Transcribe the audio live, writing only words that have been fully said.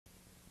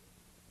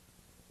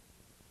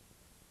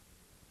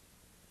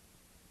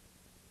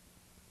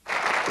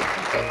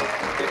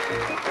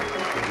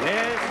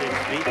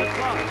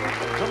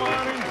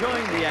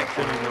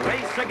action in the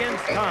race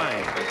against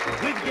time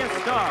with guest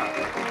star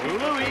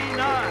Louis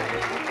Nye.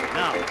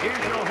 Now,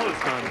 here's your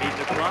host on Beat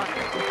the Clock,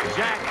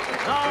 Jack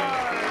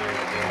Narz.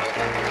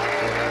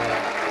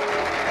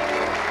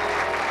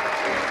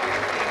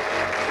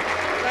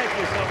 Thank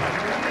you so much.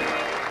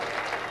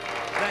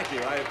 Thank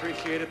you. I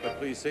appreciate it, but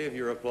please save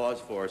your applause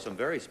for some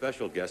very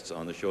special guests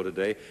on the show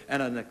today,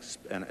 and an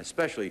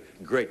especially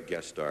great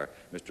guest star,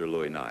 Mr.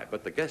 Louis Nye.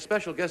 But the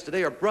special guests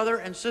today are brother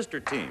and sister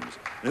teams.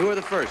 And who are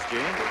the first, Gene?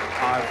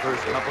 Our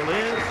first couple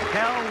is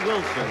Cal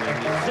Wilson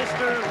and his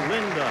sister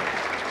Linda.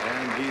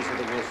 And these are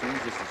the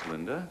Wilsons. This is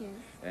Linda. Yes.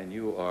 And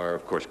you are,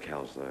 of course,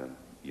 Cal's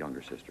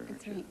younger sister, aren't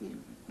That's you? right, yeah.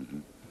 Mm-hmm.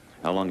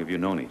 How long have you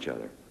known each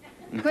other?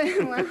 Well,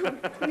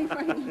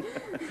 24 years.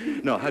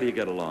 No, how do you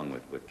get along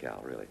with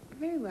Cal, really?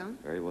 Very well.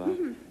 Very well.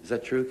 Is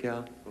that true,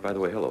 Cal? By the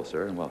way, hello,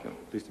 sir, and welcome.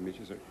 Pleased to meet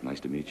you, sir. Nice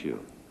to meet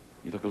you.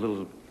 You look a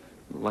little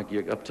like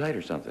you're uptight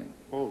or something.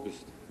 Oh,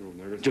 just a little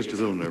nervous. Just a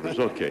little nervous.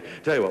 Okay.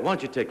 Tell you what, why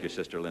don't you take your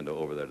sister Linda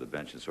over there to the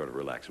bench and sort of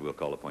relax. We'll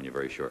call upon you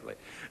very shortly.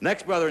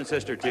 Next brother and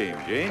sister team,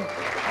 Gene.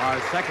 Our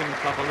second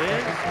couple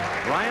is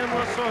Brian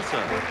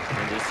LaSosa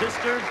and his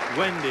sister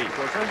Wendy.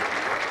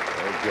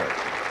 Very good.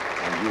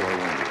 And you are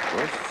Wendy, of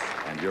course.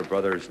 And your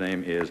brother's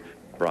name is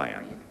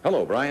Brian.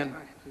 Hello, Brian.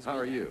 How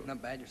are you?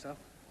 Not bad, yourself?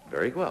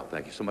 Very well.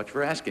 Thank you so much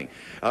for asking.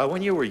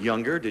 When you were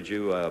younger, did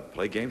you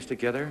play games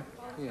together?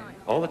 Yeah.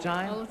 All the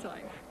time? All the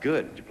time.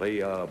 Good. Did you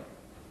play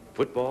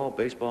football,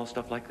 baseball,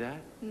 stuff like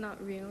that?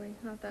 Not really.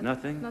 Not that.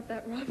 Nothing? Not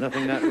that rough.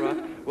 Nothing that rough?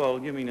 Well,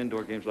 you mean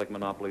indoor games like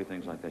Monopoly,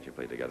 things like that you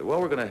play together.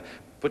 Well, we're going to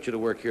put you to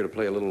work here to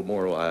play a little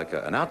more like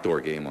an outdoor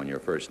game on your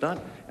first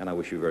stunt, and I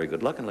wish you very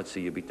good luck, and let's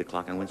see you beat the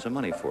clock and win some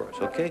money for us,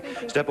 okay?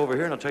 Step over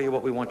here, and I'll tell you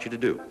what we want you to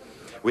do.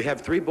 We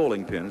have 3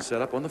 bowling pins set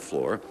up on the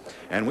floor,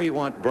 and we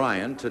want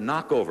Brian to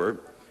knock over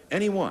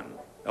any one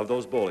of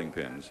those bowling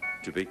pins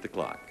to beat the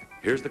clock.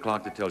 Here's the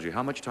clock that tells you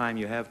how much time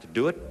you have to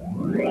do it.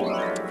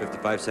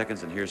 55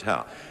 seconds, and here's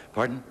how.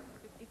 Pardon?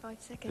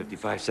 55 seconds.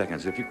 55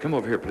 seconds. If you come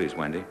over here, please,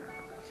 Wendy.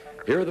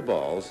 Here are the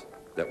balls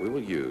that we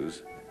will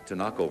use to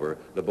knock over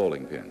the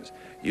bowling pins.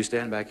 You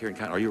stand back here and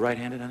count. Are you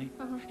right-handed, honey?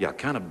 Yeah,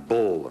 kind of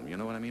bowl them. You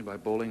know what I mean by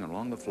bowling?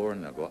 Along the floor,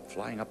 and they'll go up,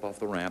 flying up off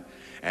the ramp.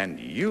 And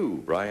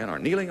you, Brian, are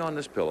kneeling on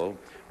this pillow,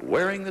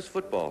 wearing this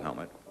football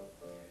helmet,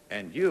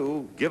 and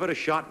you give it a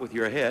shot with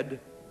your head,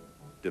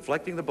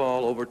 deflecting the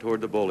ball over toward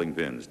the bowling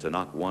pins to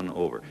knock one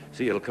over.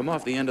 See, it'll come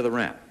off the end of the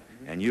ramp,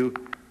 and you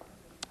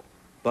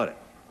butt it.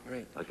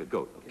 Great. Like a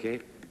goat,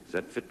 okay? Does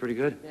that fit pretty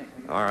good? Yeah.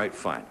 All right,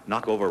 fine.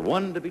 Knock over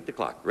one to beat the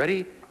clock.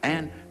 Ready?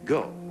 And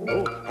go.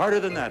 Oh,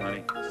 harder than that,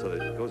 honey, so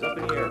that it goes up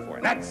in the air for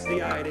you. That's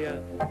the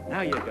idea.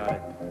 Now you got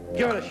it.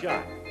 Give it a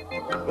shot.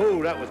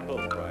 Oh, that was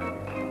close, Brian.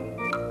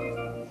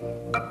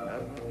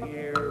 Up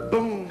here.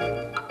 Boom. Look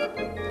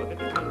at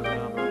the pins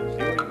now. See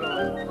where you're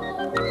going.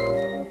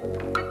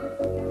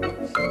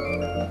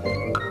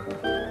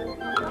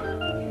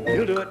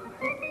 You'll do it.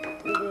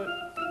 You'll do it.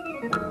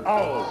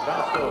 Oh,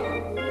 bounced over.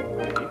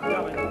 Keep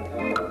coming.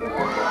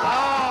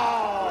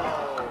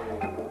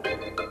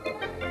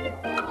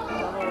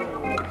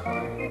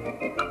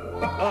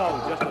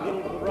 Oh, just a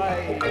little to the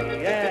right,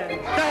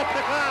 and stop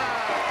the clock!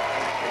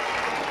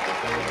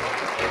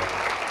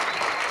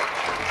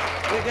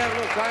 We got a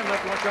little time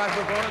left. You want to try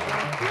for a bonus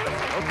one?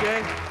 Okay.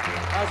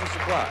 How's the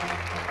supply?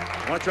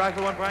 Want to try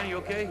for one, Brian? You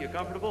okay? You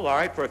comfortable? All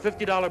right, for a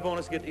 $50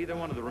 bonus, get either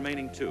one of the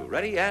remaining 2.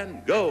 Ready,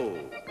 and go!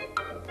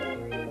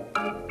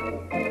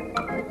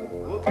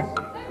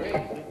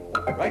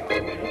 Right.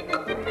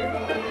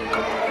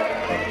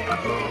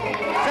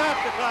 Stop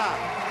the clock!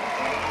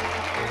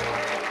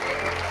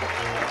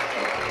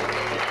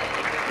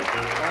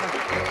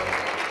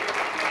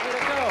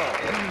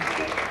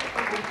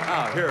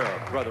 Now, here are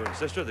a brother and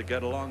sister that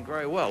get along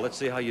very well. Let's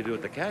see how you do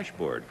at the cash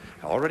board.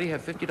 I already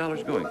have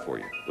 $50 going for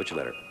you. Which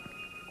letter?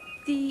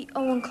 The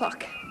Owen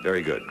clock.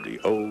 Very good.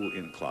 The O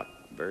in clock.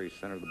 Very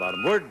center of the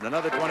bottom word.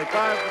 Another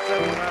 25 for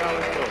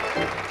 $75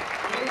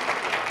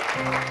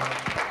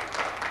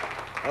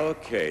 total.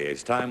 Okay,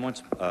 it's time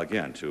once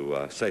again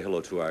to say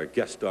hello to our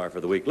guest star for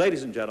the week.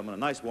 Ladies and gentlemen, a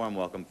nice warm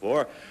welcome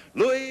for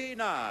Louis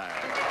Nye.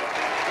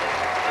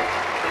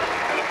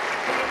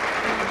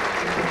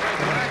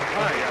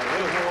 Hi,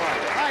 Lou. How are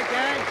you? Hi,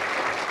 gang.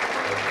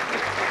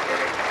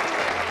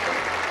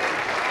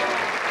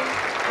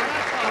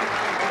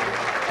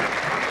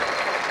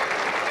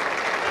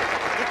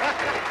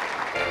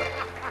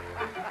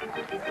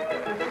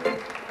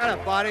 Hello,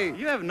 buddy.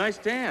 You have a nice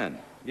tan.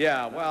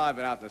 Yeah, well, I've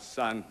been out in the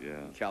sun Yeah.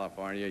 in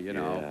California, you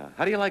know. Yeah.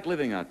 How do you like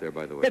living out there,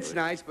 by the way? It's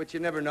nice, but you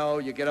never know.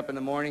 You get up in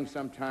the morning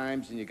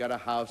sometimes, and you got a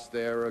house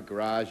there or a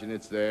garage, and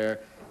it's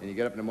there. And you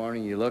get up in the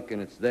morning, you look,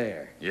 and it's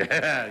there.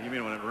 Yeah, you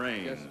mean when it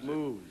rains. Just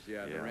moves,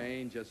 yeah. Yeah. The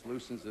rain just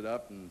loosens it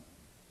up, and...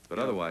 But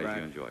otherwise,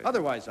 you enjoy it.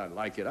 Otherwise, I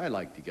like it. I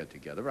like to get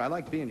together. I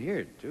like being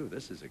here, too.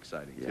 This is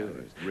exciting, Yeah, too. it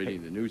is.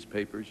 Reading the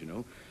newspapers, you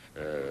know.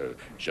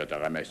 Je te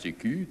remercie,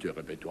 te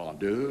répète-toi en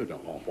deux, de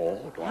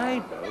renfort,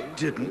 I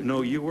didn't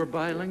know you were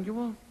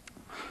bilingual.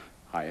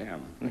 I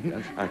am, I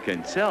guess. I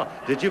can tell.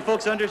 Did you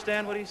folks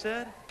understand what he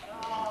said?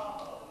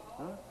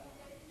 Huh?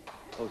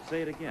 Oh,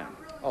 say it again.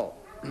 Oh.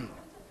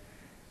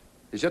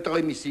 Je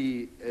trouve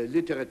ici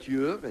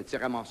littérature,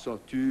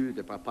 tiramentu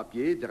de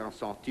papier, de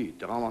rançontu,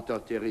 de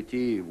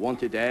ramentautorité,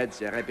 wanted ads,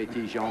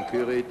 répété Jean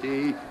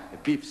Curité,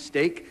 beef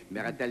steak,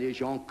 mératalier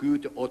Jean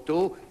Cut,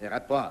 auto, et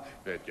rapport.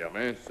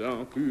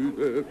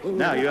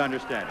 Now you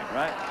understand it,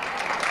 right?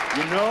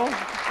 You know?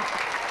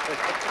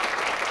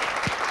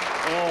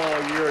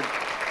 Oh,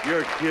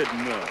 you're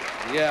kidding us.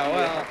 Yeah,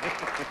 well,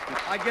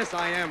 I guess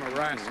I am a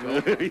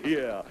rascal.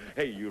 Yeah.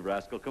 Hey, you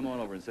rascal, come on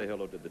over and say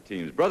hello to the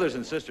teams. Brothers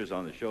and sisters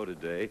on the show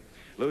today.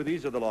 Louis,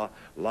 these are the La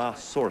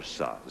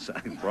Sorsas.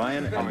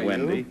 Brian and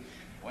Wendy.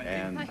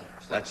 And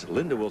that's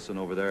Linda Wilson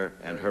over there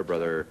and her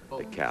brother,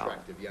 Cal.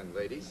 Attractive young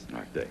ladies.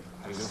 Aren't they?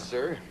 Yes,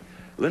 sir.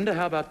 Linda,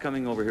 how about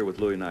coming over here with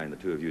Louis Nye and the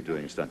two of you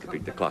doing a stunt to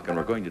beat the clock? And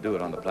we're going to do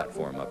it on the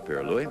platform up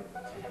here, Louis.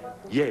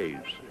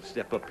 Yes.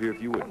 Step up here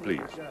if you would, please.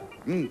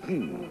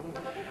 Mm-hmm.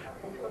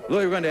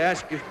 Louis, we're going to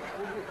ask you...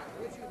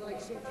 Would you like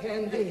some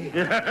candy?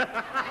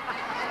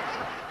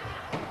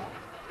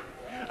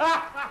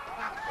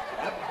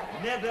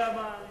 Never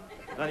mind.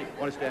 Honey, I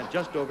want to stand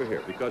just over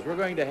here because we're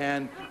going to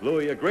hand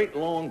Louis a great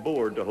long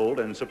board to hold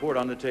and support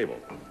on the table.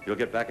 You'll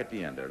get back at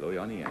the end there, Louis,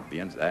 on the end. The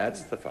end,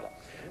 that's the fellow.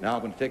 Now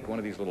I'm going to take one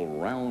of these little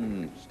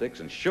round sticks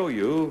and show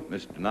you,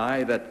 Mr.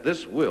 Nye, that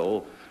this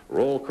will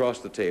roll across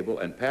the table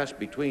and pass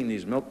between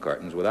these milk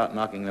cartons without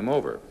knocking them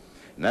over.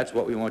 And that's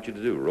what we want you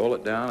to do. Roll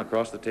it down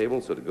across the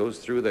table so it goes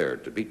through there.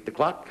 To beat the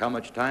clock, how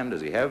much time does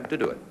he have to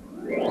do it?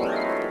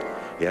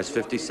 He has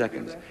 50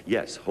 seconds.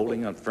 Yes,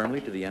 holding on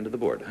firmly to the end of the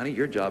board. Honey,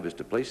 your job is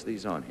to place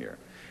these on here.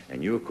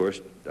 And you, of course,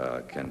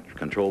 can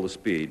control the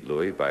speed,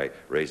 Louis, by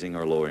raising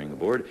or lowering the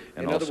board.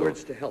 And In also, other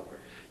words, to help her.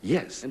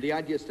 yes. And the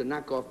idea is to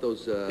knock off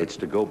those... It's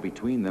to go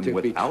between them to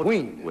without,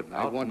 between.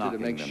 without I wanted to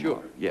knocking make them sure.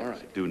 off. Yes. All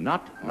right. Do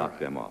not knock right.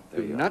 them off. Do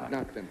There you not are.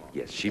 knock them off.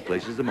 Yes, she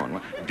places them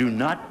on. Do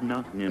not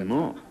knock them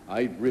off.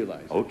 I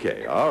realize.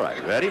 Okay, all right,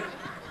 ready?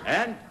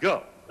 And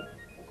go.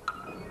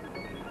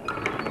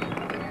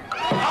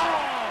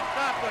 Oh,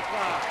 stop the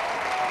clock.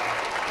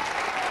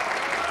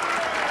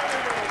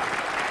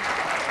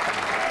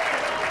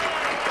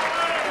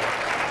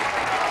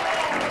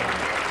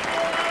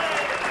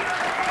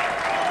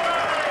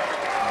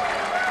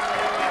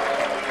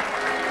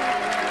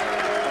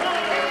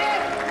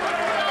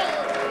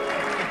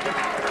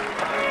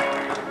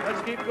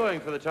 Let's keep going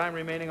for the time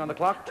remaining on the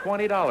clock.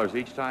 $20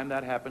 each time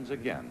that happens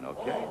again,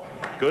 okay?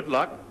 Good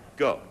luck.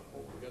 Go.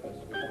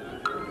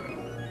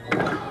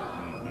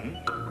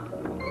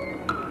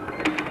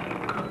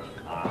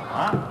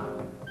 Uh-huh.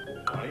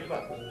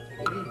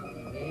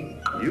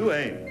 $20. You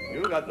ain't.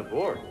 You got the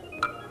board.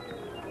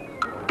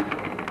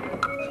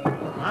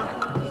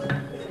 Uh-huh.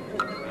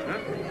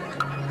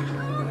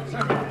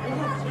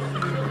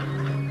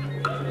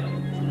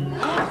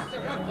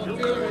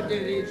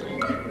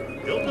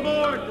 Tilt the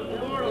board. Tilt the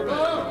board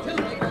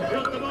already.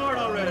 Tilt the board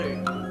already.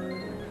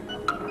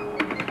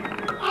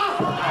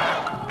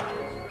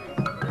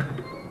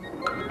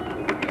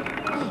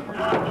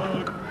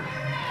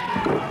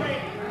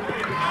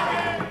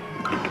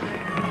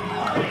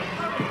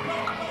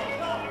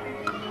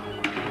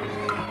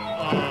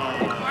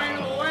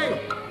 Final away.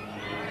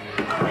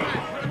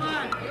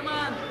 Come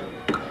on.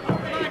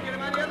 Get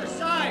him on the other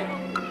side.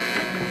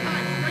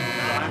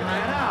 Time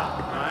ran out.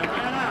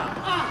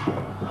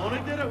 Only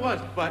did it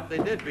once, but they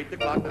did beat the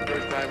clock the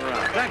first time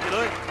around. Thank you,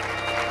 Louis.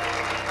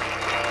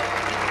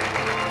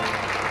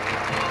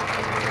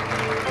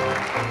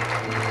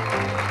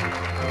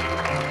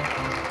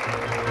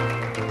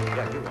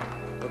 Yeah, you're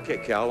welcome. Okay,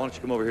 Cal, why don't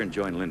you come over here and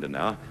join Linda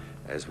now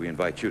as we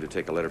invite you to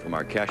take a letter from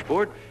our cash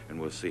board, and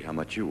we'll see how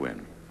much you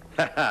win.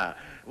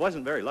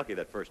 Wasn't very lucky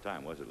that first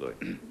time, was it, Louis?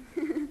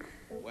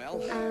 Well,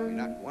 we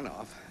knocked one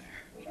off.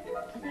 I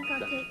think I'll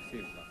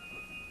take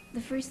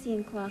the first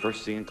scene clock.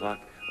 First scene clock?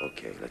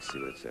 Okay, let's see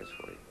what it says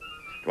for you.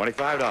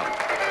 $25.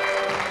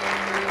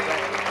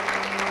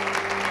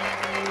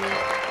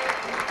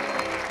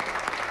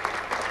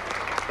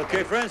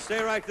 Okay, friends,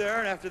 stay right there,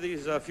 and after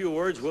these few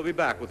words, we'll be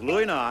back with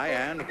Louis Nye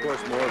and, of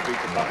course, more Beat the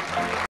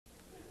Clock.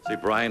 See,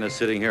 Brian is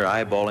sitting here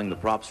eyeballing the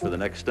props for the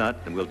next stunt,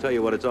 and we'll tell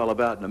you what it's all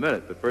about in a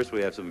minute. But first,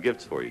 we have some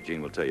gifts for you.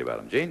 Gene will tell you about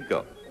them. Gene,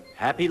 go.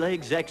 Happy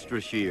Legs Extra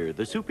Sheer,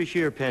 the super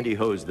sheer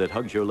pantyhose that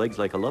hugs your legs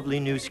like a lovely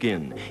new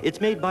skin. It's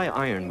made by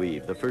Iron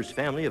Weave, the first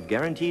family of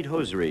guaranteed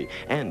hosiery,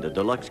 and a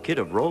deluxe kit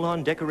of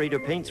roll-on decorator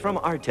paints from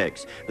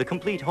Artex, the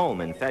complete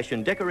home and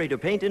fashion decorator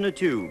paint in a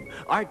tube.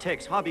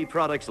 Artex Hobby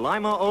Products,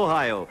 Lima,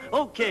 Ohio.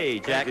 Okay,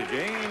 Jack. Thank you,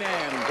 Gene.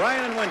 And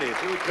Brian and Wendy,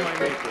 if you would join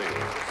me, please.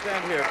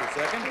 Stand here for a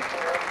second.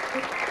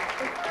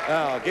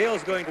 Now,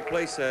 Gail's going to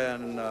place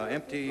an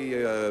empty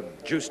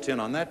juice tin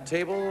on that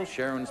table.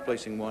 Sharon's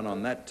placing one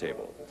on that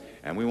table.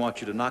 And we want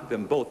you to knock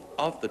them both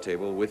off the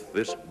table with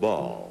this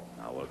ball.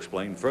 Now, we'll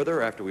explain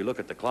further after we look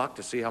at the clock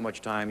to see how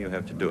much time you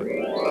have to do it.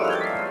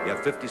 You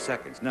have 50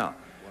 seconds. Now,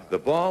 the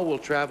ball will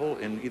travel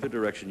in either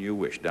direction you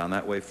wish. Down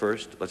that way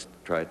first. Let's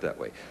try it that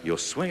way. You'll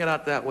swing it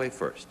out that way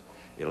first.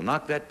 It'll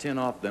knock that tin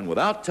off. Then,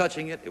 without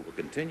touching it, it will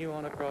continue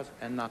on across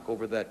and knock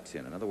over that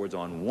tin. In other words,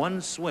 on one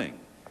swing,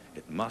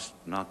 it must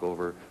knock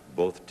over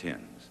both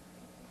tins.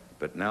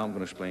 But now I'm going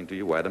to explain to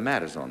you why the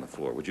mat is on the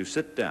floor. Would you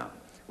sit down?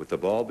 with the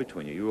ball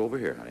between you. You over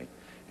here, honey,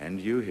 and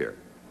you here,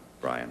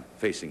 Brian,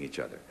 facing each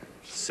other.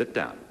 Sit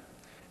down.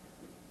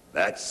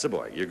 That's the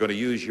boy. You're going to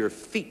use your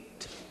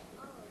feet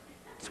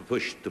to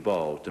push the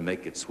ball to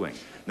make it swing.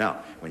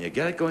 Now, when you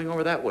get it going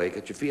over that way,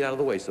 get your feet out of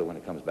the way so when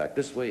it comes back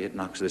this way, it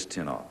knocks this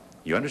tin off.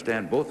 You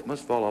understand? Both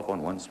must fall off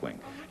on one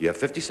swing. You have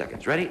 50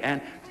 seconds. Ready? And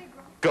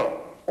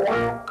go. A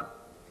little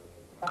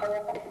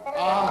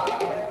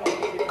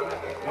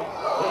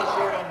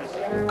short on this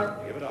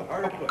side. Give it a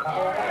harder push.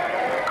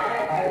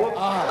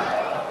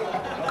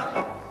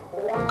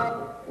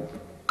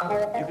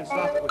 You can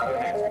stop it with your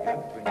hands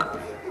together between your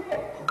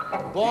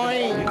feet.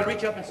 Boy. You can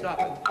reach up and stop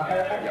it. Yeah,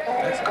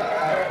 that's it.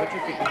 Now, put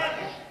your feet.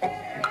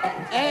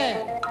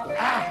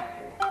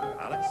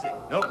 Now, let's see.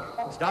 Nope.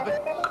 Stop it.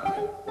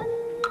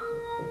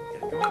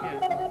 Get it going again.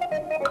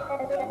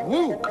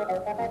 Woo.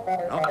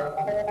 No.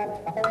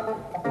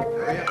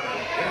 Hurry up.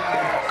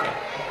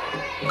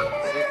 Get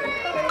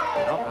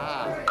it on. No.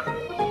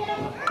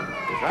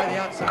 Try the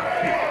outside.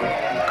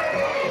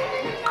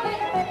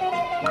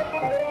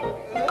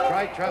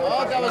 Try.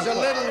 Oh, that was a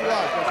little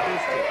rough. Just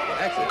these two.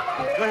 That's it.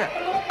 Go ahead.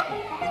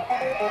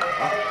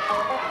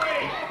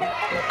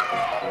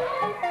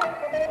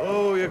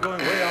 Oh, you're going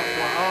way off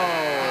the... Oh,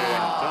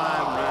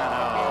 time ran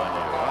out on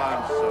you.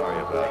 I'm sorry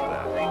about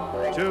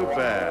that. Too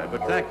bad.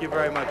 But thank you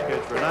very much,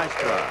 kids, for a nice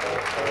try.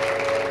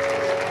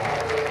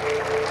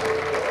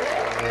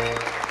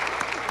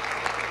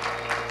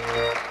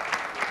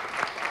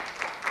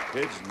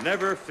 Kids,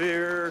 never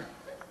fear.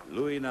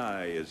 Louis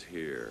Nye is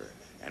here.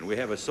 And we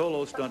have a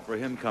solo stunt for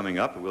him coming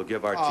up. We'll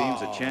give our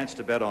teams a chance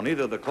to bet on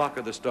either the clock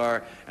or the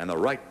star, and the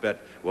right bet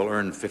will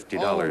earn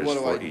 $50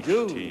 for each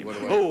team.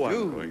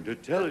 I'm going to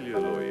tell you,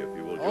 Louis, if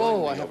you will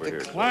join me I have over to here.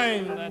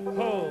 climb that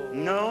pole.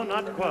 No,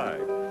 not quite.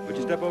 Would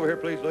you step over here,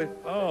 please, Louis?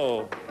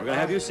 Oh. We're going to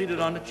have you seated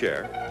on the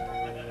chair.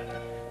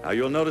 Now,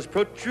 you'll notice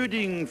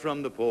protruding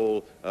from the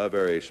pole a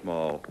very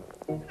small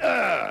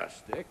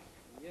stick.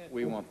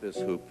 We want this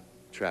hoop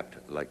trapped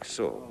like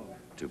so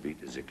to beat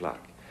the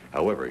clock.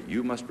 However,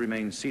 you must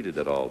remain seated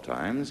at all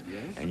times,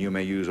 and you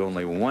may use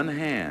only one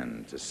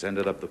hand to send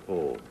it up the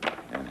pole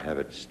and have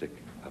it stick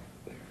up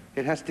there.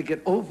 It has to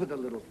get over the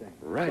little thing.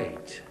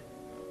 Right.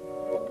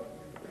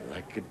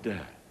 Like a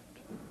dad.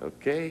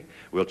 Okay?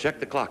 We'll check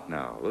the clock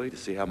now, Louis, to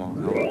see how long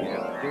you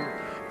have to do.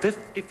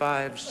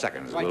 55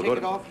 seconds. Do I take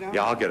it off now?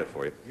 Yeah, I'll get it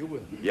for you. You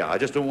will. Yeah, I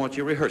just don't want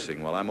you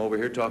rehearsing while I'm over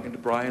here talking to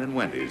Brian and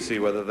Wendy to see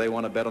whether they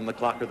want to bet on the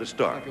clock or the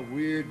star. Like a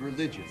weird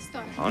religion.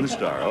 On the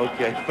star.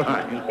 Okay,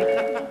 fine.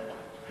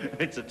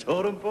 It's a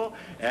totem pole,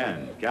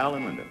 and Cal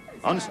and Linda.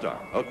 On the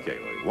star. Okay,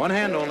 Louis. One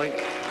hand only. See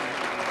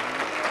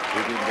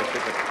if you can get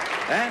picked up.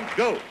 And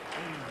go.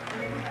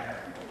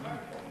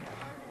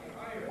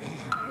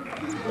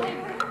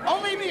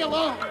 Oh, leave me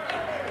alone.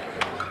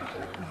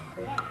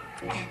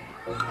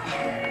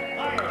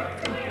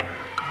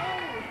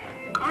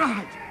 All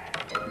right.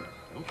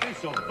 Don't be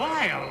so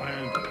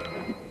violent.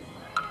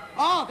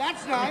 Oh,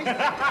 that's nice.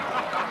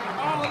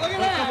 Oh, look at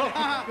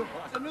that.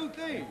 It's a new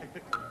thing.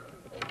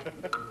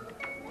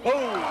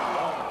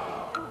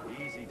 Oh!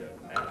 Easy to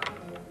that.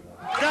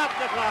 Stop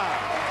the clock!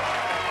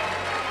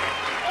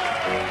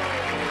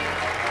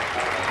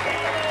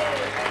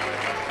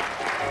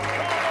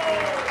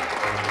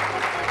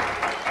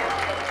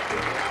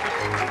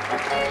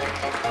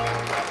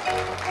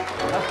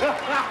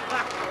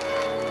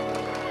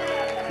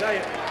 Tell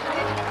you,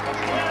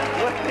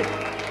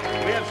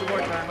 we have some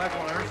more time left.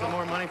 Want to earn some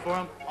more money for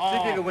them? See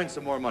if you can win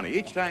some more money.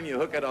 Each time you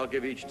hook it, I'll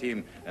give each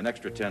team an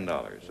extra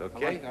 $10.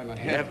 Okay? I like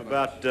You have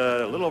about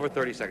a little over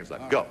 30 seconds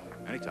left. Go.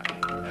 Anytime.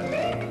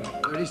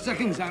 30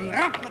 seconds and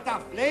rap met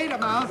dat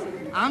vleermuis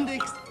aan de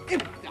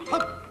skip. You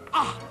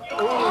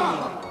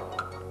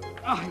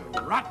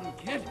rotten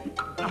kid.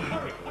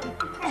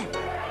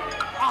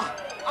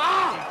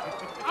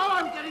 Oh,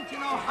 I'm getting to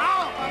know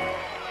how.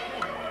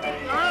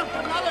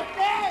 Another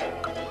day.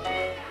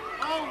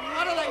 Oh,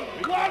 what do they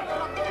want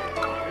from me?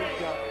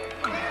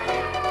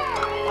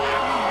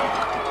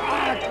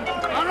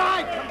 All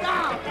right, come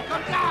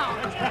down.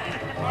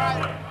 All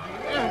right.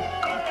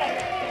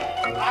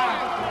 I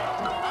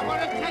want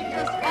to take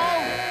this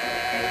home.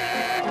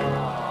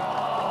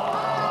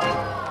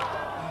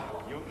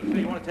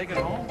 You want to take it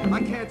home? I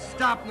can't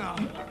stop now.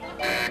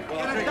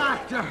 Get a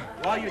doctor.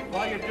 While you're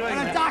doing Get a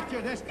that.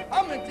 doctor. This.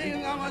 I'm a deal.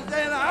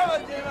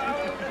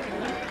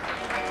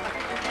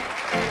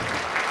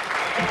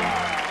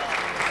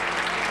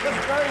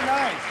 That's very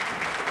nice.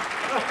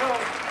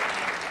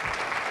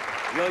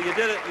 Well, you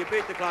did it. You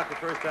beat the clock the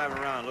first time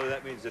around, Louis.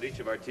 That means that each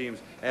of our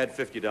teams add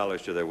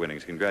 $50 to their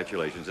winnings.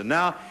 Congratulations. And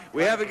now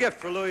we have a gift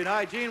for Louis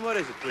Nye. Gene, what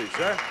is it, please,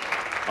 sir?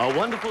 A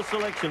wonderful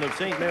selection of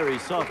St.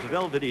 Mary's soft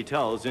velvety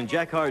towels in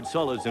jacquard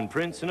solids and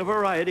prints in a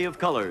variety of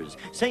colors.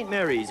 St.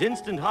 Mary's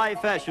instant high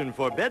fashion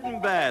for bed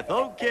and bath.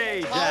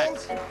 Okay, Jack.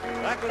 Towels?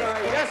 Back with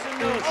our yes and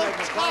no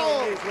segment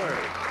following these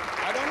words.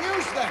 I don't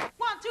use them.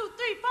 1, 2,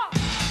 3,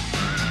 4.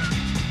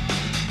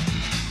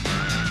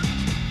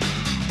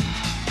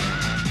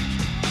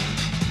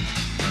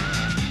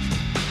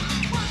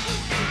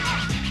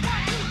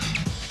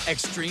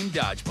 Extreme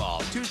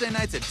Dodgeball, Tuesday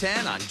nights at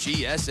 10 on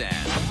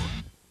GSN.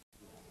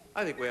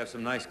 I think we have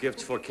some nice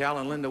gifts for Cal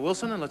and Linda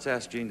Wilson, and let's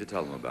ask Jean to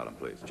tell them about them,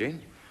 please. Jean?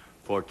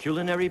 For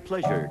culinary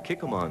pleasure,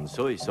 Kikkoman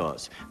soy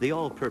sauce, the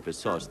all-purpose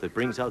sauce that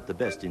brings out the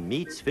best in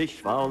meats, fish,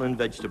 fowl, and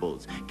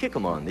vegetables.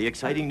 Kikkoman, the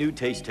exciting new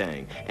taste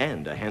tang,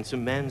 and a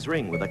handsome man's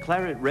ring with a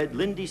claret red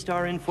Lindy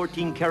Star in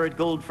 14-karat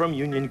gold from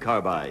Union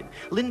Carbide.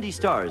 Lindy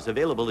Stars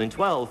available in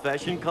 12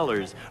 fashion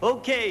colors.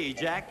 Okay,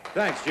 Jack.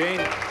 Thanks, Jean.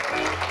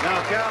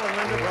 Now, Cal and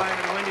Linda, Brian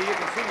and Wendy, you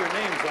can see your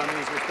names on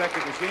these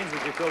respective machines.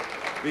 Would you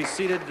be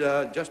seated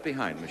just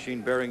behind the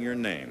machine bearing your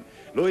name?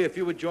 Louis, if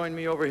you would join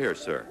me over here,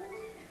 sir.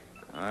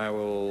 I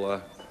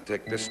will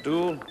take this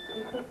stool.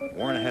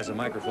 Warren has a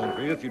microphone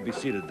for you. If you'd be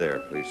seated there,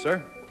 please,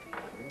 sir.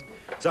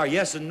 It's our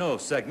yes and no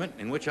segment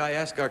in which I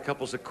ask our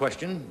couples a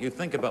question. You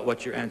think about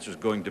what your answer is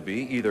going to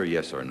be, either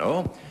yes or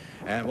no.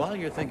 And while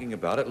you're thinking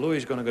about it, Louis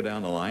is going to go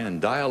down the line and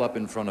dial up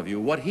in front of you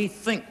what he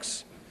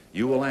thinks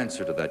you will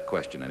answer to that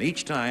question. And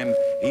each time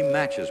he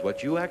matches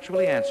what you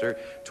actually answer,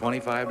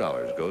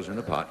 $25 goes in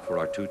the pot for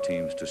our two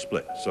teams to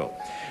split. So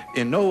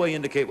in no way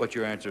indicate what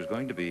your answer is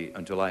going to be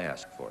until I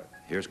ask for it.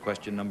 Here's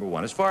question number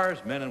one. As far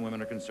as men and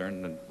women are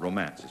concerned and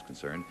romance is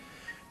concerned,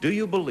 do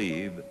you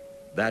believe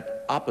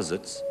that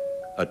opposites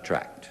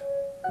attract?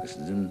 This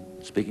is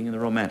speaking in the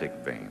romantic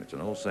vein. It's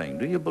an old saying.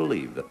 Do you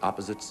believe that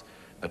opposites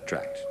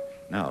attract?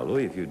 Now,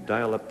 Louis, if you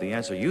dial up the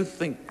answer you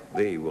think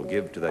they will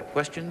give to that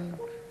question,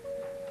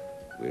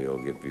 we'll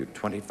give you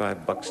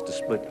 $25 to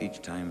split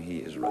each time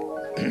he is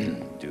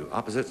right. Do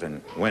opposites, and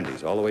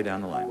Wendy's all the way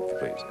down the line, if you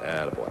please.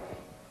 Attaboy.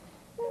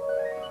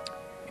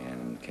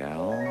 And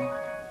Cal.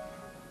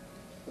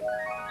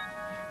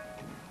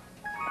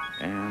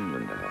 And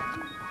Linda.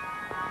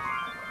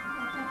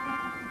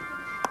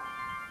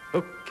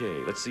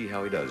 Okay, let's see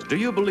how he does. Do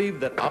you believe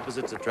that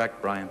opposites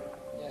attract, Brian?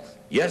 Yes.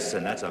 Yes,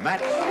 and that's a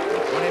match for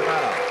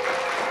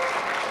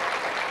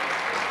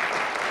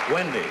 $25.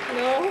 Wendy?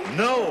 No.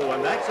 No,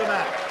 and that's a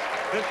match.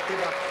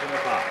 $50 in the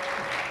pot.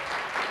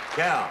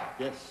 Cal?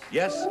 Yes.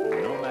 Yes?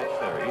 No match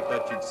there. He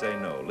thought you'd say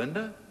no.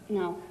 Linda?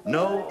 No.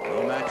 No?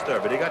 No match there.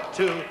 But he got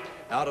 2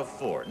 out of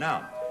 4.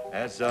 Now,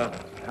 how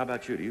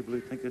about you? Do you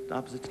think that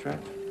opposites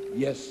attract?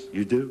 Yes.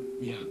 You do?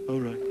 Yeah. All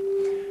right.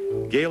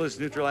 Gail is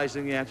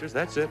neutralizing the answers.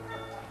 That's it.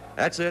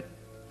 That's it.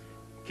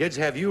 Kids,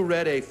 have you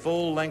read a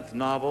full-length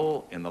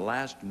novel in the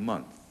last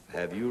month?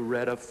 Have you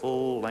read a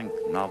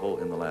full-length novel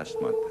in the last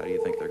month? How do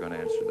you think they're going to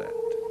answer that?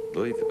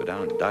 Louis, if you go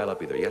down and dial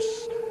up either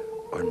yes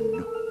or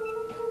no.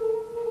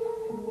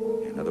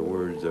 In other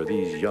words, are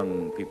these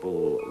young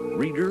people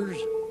readers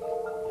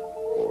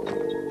or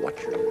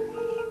watchers?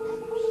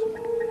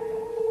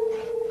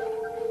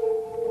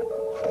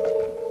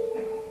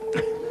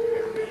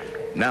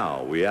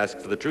 Now, we ask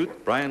for the truth.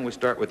 Brian, we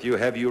start with you.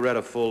 Have you read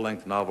a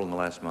full-length novel in the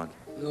last month?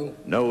 No.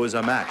 No is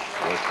a match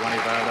worth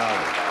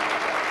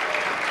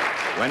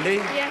 $25. Wendy?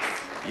 Yes.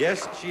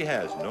 Yes, she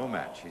has. No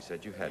match. She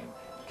said you hadn't.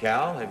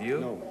 Cal, have you?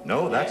 No.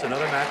 No, that's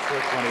another match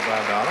worth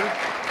 $25.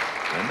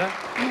 Linda?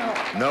 No.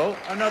 No,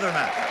 another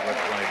match worth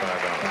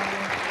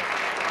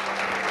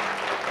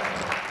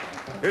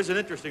 $25. Here's an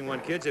interesting one,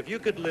 kids. If you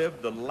could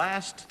live the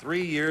last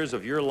 3 years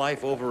of your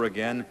life over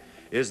again,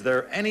 is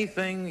there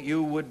anything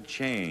you would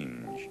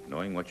change,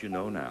 knowing what you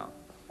know now?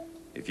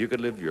 If you could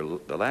live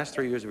the last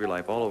 3 years of your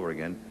life all over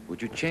again, would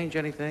you change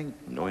anything,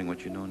 knowing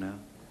what you know now?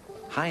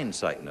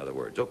 Hindsight, in other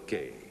words.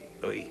 Okay.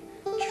 Louis.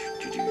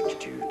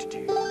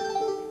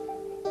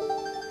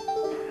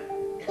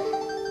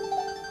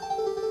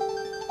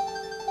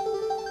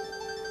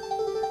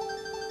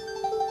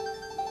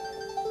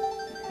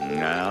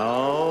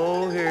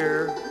 Now,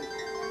 here.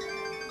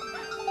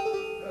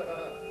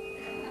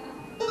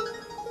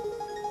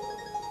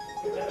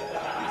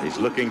 He's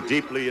looking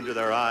deeply into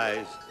their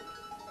eyes,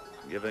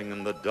 giving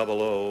them the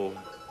double O.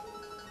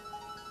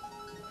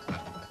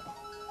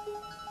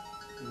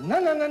 No,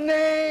 no, no,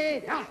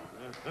 no. Ah.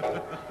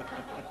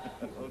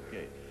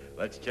 Okay,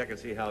 let's check and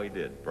see how he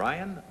did.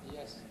 Brian?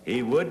 Yes.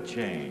 He would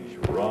change.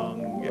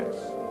 Wrong guess.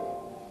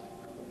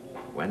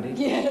 Wendy?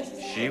 Yes.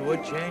 She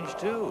would change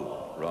too.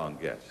 Wrong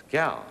guess.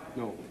 Cal?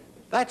 No.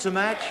 That's a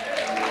match.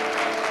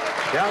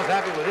 Cal's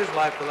happy with his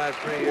life the last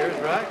 3 years,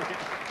 right?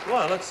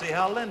 Well, let's see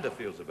how Linda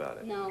feels about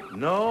it. No.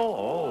 No?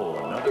 Oh,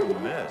 another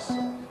miss.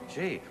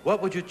 Gee,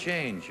 what would you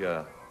change?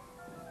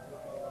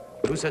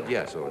 Who said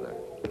yes over there?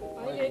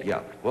 I did.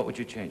 Yeah, what would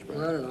you change, I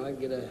brother? don't know. I'd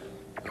get a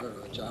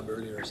job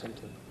earlier or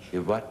something.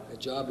 You what? A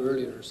job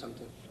earlier or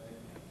something.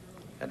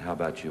 And how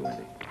about you,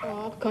 Wendy?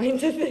 All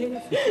kinds of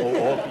things.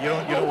 Oh, you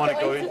don't want to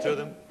go into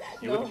them?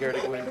 You No. wouldn't care to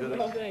go into them?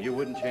 No, thanks. You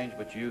wouldn't change,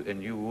 but you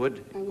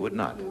would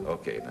not?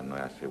 Okay, then I'll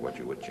ask you what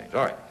you would change.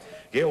 All right.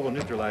 Gail will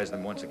neutralize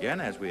them once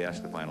again as we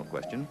ask the final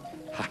question.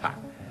 Ha ha.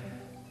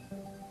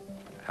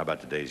 How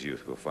about today's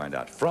youth? We'll find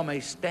out. From a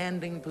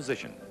standing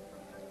position,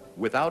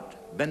 without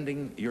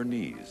bending your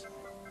knees,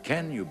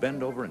 can you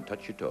bend over and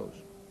touch your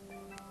toes?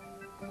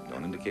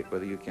 Don't indicate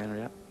whether you can or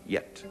not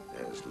yet,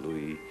 as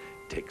Louis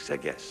takes a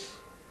guess.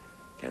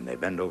 Can they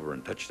bend over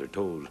and touch their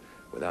toes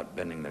without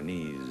bending their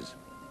knees?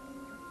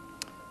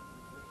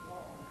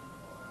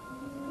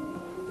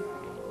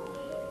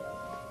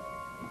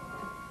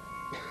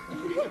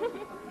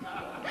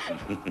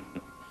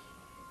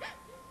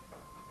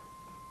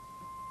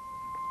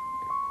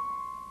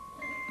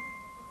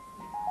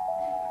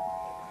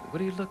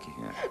 What are you looking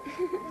at?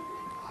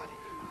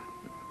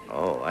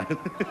 Oh,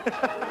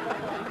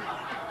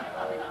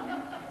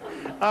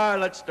 all right,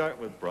 let's start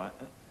with Brian.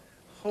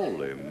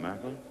 Holy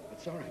mackerel.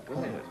 It's all right, go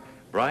ahead.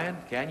 Brian,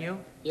 can you?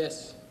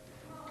 Yes.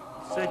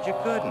 Said you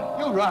couldn't.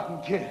 You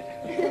rotten kid.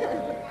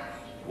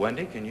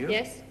 Wendy, can you?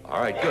 Yes. All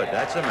right, good.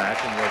 That's a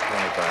match and worth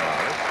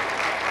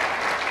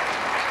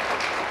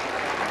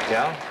 $25.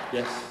 Cal?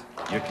 Yes.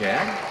 You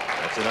can?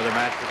 That's another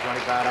match for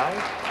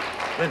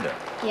 $25. Linda?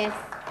 Yes.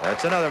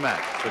 That's another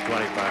match for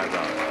 $25.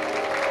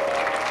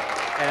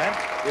 And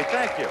we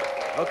thank you.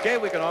 Okay,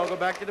 we can all go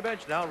back to the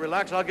bench now.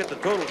 Relax, I'll get the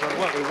totals on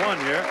what we won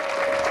here.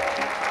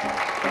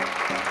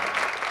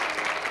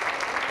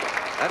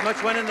 That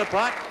much went in the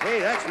pot? Hey,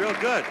 that's real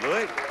good,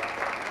 Louis.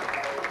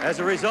 As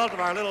a result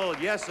of our little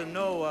yes and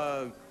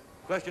no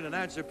question and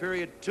answer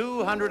period,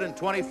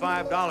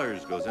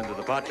 $225 goes into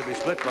the pot to be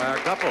split by our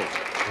couples.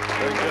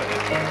 Very good.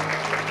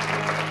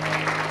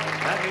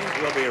 That means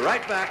we'll be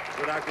right back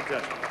with our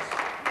contestants.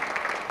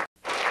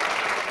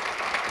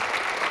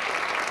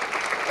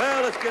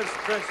 Well, let's give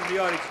some friends from the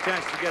audience a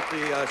chance to get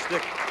the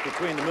stick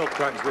between the milk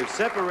cartons. We've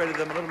separated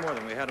them a little more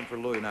than we had them for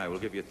Louis Nye. We'll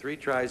give you 3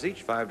 tries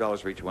each,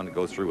 $5 for each one to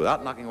go through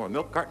without knocking over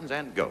milk cartons,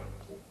 and go.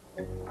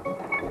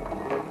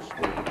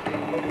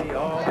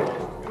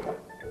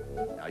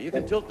 Now, you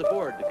can tilt the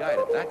board to guide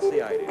it. That's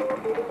the idea.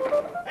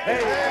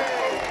 Hey!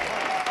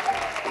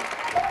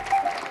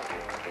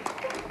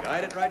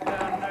 Guide it right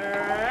down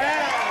there.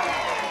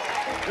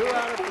 Yeah. 2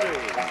 out of 3.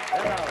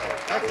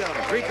 $10. That's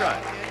gentlemen. 3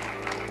 tries.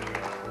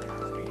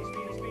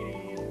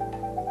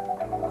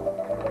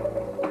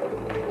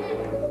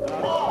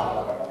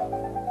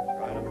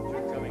 Try number 2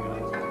 coming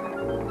up.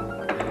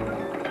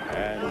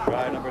 And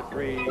try number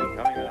 3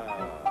 coming up.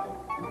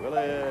 Will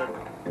it?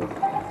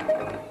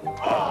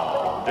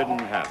 Oh, didn't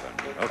happen.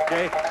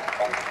 Okay.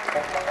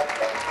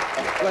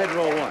 Go ahead and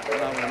roll 1.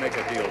 And I'm going to make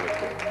a deal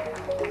with you.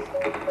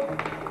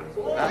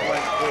 That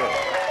went good.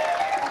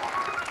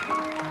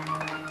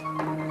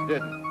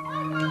 Didn't.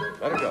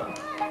 Let it go.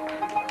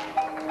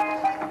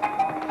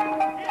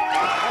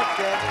 That's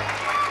good.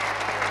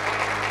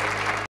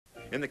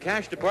 In the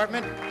cash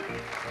department,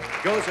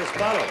 it goes as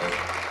follows.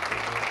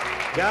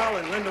 Cal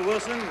and Linda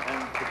Wilson,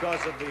 and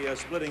because of the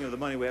splitting of the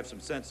money, we have some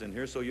cents in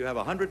here, so you have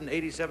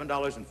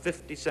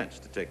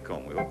 $187.50 to take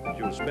home. We hope that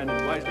you'll spend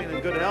it wisely and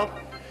in good health.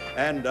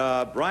 And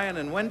Brian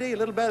and Wendy, a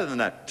little better than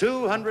that,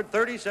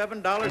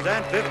 $237.50.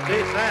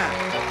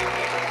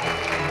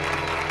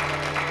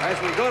 As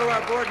we go to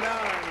our board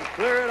now and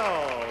clear it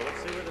all,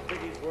 let's see where the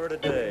biggies were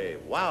today.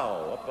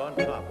 Wow, up on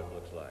top it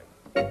looks like.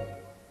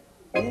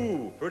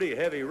 Ooh, pretty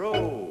heavy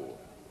roll.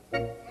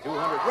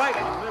 200 right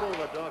in the middle of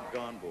the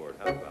doggone board.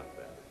 How about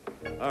that?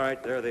 All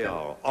right, there they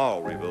are,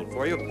 all rebuilt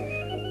for you.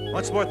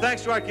 Once more,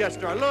 thanks to our guest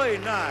star, Louis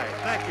Nye.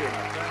 Thank you,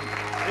 my friend.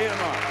 See you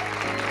tomorrow.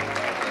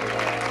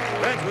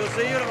 Friends, we'll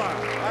see you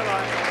tomorrow.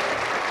 Bye-bye.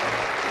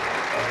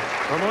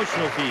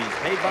 Promotional fees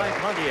paid by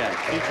Pontiac,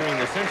 featuring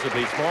the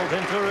sensibly small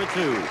Ventura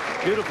 2.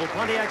 Beautiful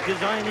Pontiac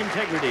design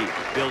integrity.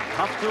 Built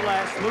tough to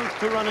last, smooth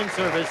to run in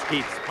service,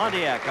 keeps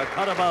Pontiac a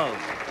cut above.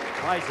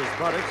 Prices,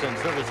 products, and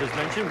services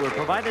mentioned were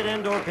provided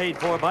and/or paid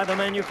for by the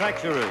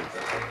manufacturers.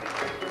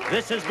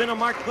 This has been a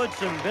Mark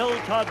Goodson, Bill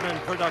Todman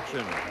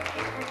production.